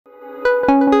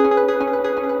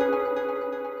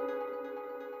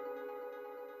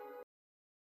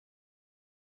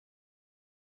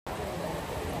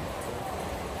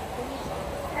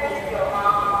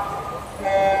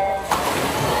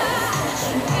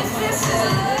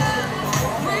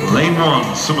Lane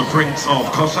 1, Summer Prince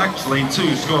of Cossacks. Lane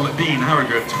 2, Scarlet Dean,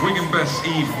 Harrogate. Wigan Bess,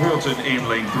 Eve Horton in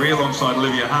Lane 3, alongside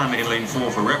Olivia Hann in Lane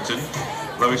 4 for Repton.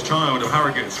 Lois Child of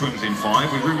Harrogate swims in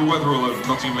 5, with Ruby Weatherall of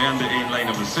Nottingham Leander in lane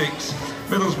number 6.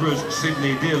 Middlesbrough's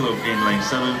Sydney Dearlove in lane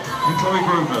 7, and Chloe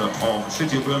Grosvenor of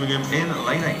City of Birmingham in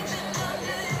lane 8.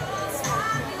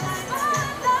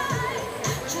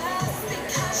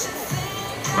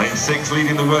 Lane 6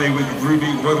 leading the way with Ruby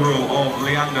Weatherall of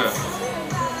Leander.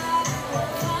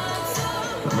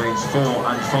 Lanes 4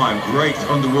 and 5, great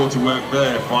underwater work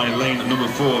there by lane number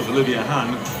 4's Olivia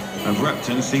Hann, and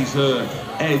Repton sees her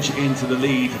edge into the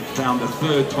lead down the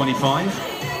third 25.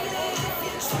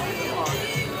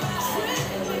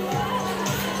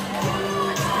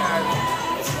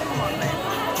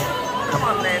 Come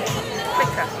on then,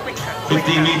 quicker.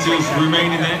 15 metres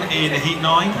remaining then in heat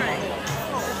 9.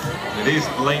 It is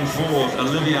lane 4's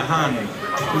Olivia Hann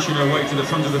pushing her way to the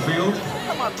front of the field.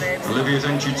 Olivia's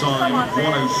entry time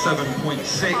 107.6.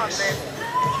 She's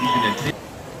going to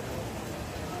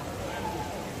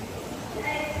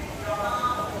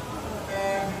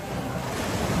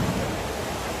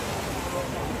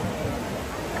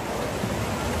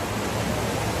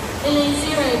in lane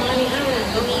 0, Miley Aaron,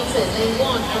 Long Eaton, lane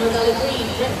 1, Arabella Green,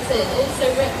 Repton, also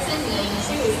Repton, lane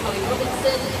 2 is Holly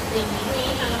Robinson, lane 3,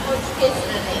 Hannah Hodgkins,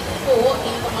 and lane 4,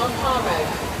 Eva Arcaro,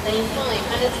 lane 5,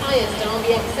 Hannah Tyers,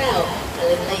 Derby XL, and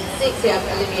in lane 6 we have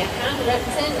Olivia Hann,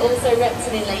 Repton, also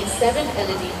Repton in lane 7,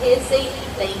 Elodie Piercy,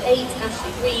 lane 8,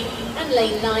 Ashley Green, and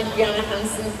lane 9, Brianna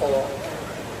Hanson 4.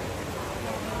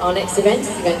 Our next event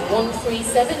is event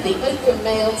 137, the Open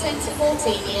Male 10 to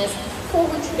 14 years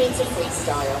 400 metre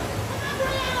freestyle.